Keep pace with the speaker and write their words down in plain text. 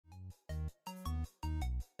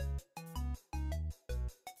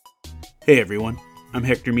Hey everyone, I'm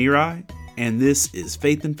Hector Mirai, and this is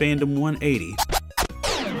Faith and Fandom 180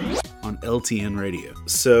 on LTN Radio.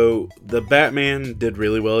 So, the Batman did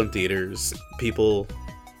really well in theaters. People,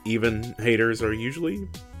 even haters, are usually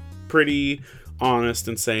pretty honest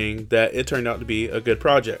in saying that it turned out to be a good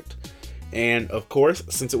project. And of course,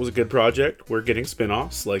 since it was a good project, we're getting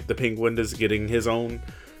spin-offs, like the Penguin is getting his own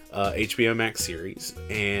HBO Max series.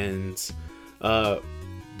 And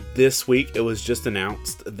this week, it was just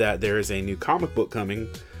announced that there is a new comic book coming,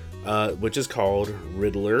 which is called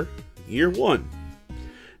Riddler Year One.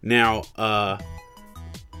 Now,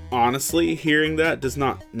 honestly, hearing that does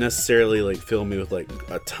not necessarily fill me with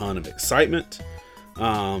a ton of excitement.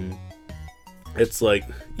 It's like,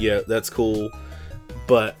 yeah, that's cool,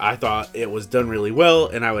 but I thought it was done really well,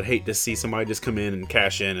 and I would hate to see somebody just come in and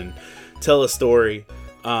cash in and tell a story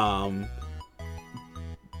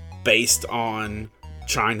based on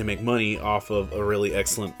trying to make money off of a really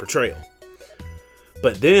excellent portrayal.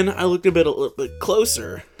 But then I looked a little bit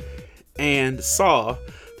closer and saw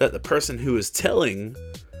that the person who is telling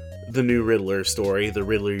the new Riddler story, the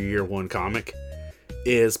Riddler Year One comic,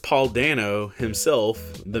 is Paul Dano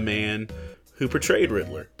himself, the man who portrayed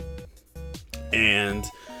Riddler. And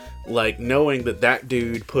knowing that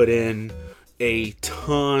dude put in a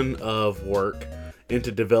ton of work into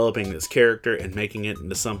developing this character and making it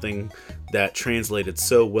into something that translated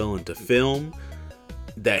so well into film,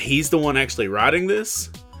 that he's the one actually writing this,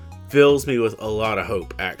 fills me with a lot of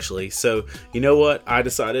hope, actually. So, you know what? I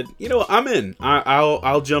decided, I'm in.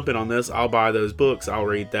 I'll jump in on this. I'll buy those books. I'll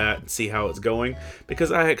read that and see how it's going,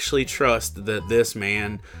 because I actually trust that this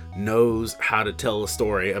man knows how to tell a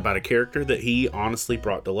story about a character that he honestly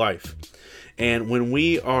brought to life. And when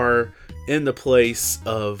we are in the place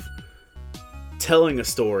of telling a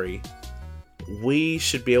story, we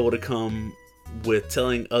should be able to come with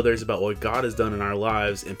telling others about what God has done in our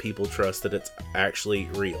lives, and people trust that it's actually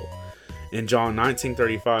real. In John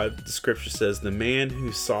 19:35, the scripture says, "The man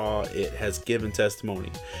who saw it has given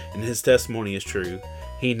testimony, and his testimony is true.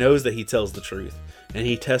 He knows that he tells the truth, and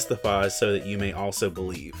he testifies so that you may also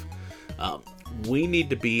believe." We need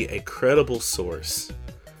to be a credible source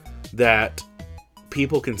that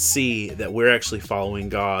people can see that we're actually following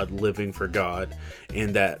God, living for God,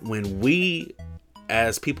 and that when we,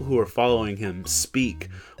 as people who are following him, speak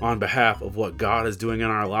on behalf of what God is doing in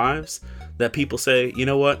our lives, that people say, you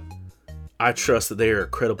know what? I trust that they are a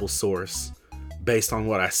credible source based on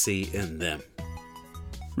what I see in them.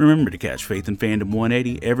 Remember to catch Faith and Fandom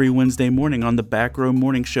 180 every Wednesday morning on the Back Row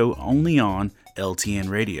Morning Show, only on LTN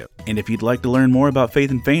Radio. And if you'd like to learn more about Faith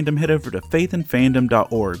and Fandom, head over to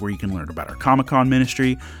faithandfandom.org, where you can learn about our Comic-Con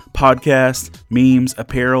ministry, podcast, memes,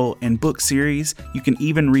 apparel, and book series. You can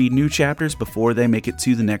even read new chapters before they make it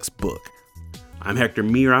to the next book. I'm Hector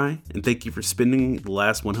Mirai, and thank you for spending the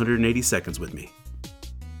last 180 seconds with me.